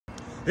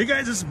Hey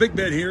guys, this is Big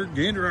Ben here,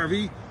 Gander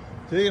RV.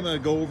 Today I'm going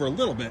to go over a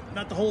little bit,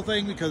 not the whole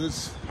thing because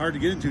it's hard to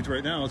get into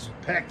right now. It's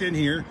packed in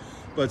here,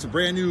 but it's a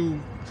brand new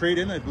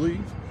trade-in, I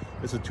believe.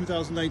 It's a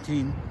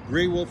 2019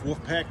 Gray Wolf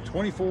Pack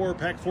 24,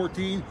 Pack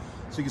 14.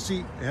 So you can see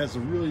it has a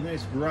really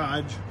nice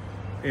garage.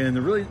 And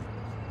the really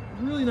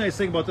nice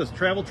thing about this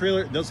travel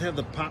trailer, it does have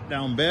the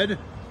pop-down bed,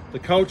 the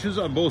couches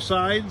on both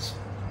sides.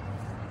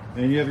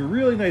 And you have a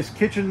really nice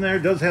kitchen there.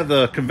 It does have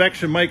the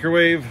convection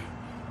microwave,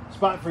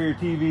 spot for your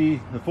TV,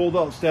 the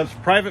fold-out steps,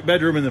 private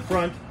bedroom in the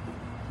front.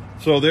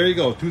 So there you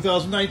go,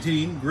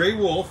 2019 Gray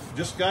Wolf,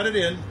 just got it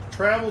in,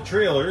 travel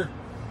trailer,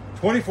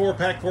 24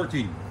 Pack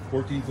 14,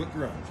 14-foot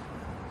garage.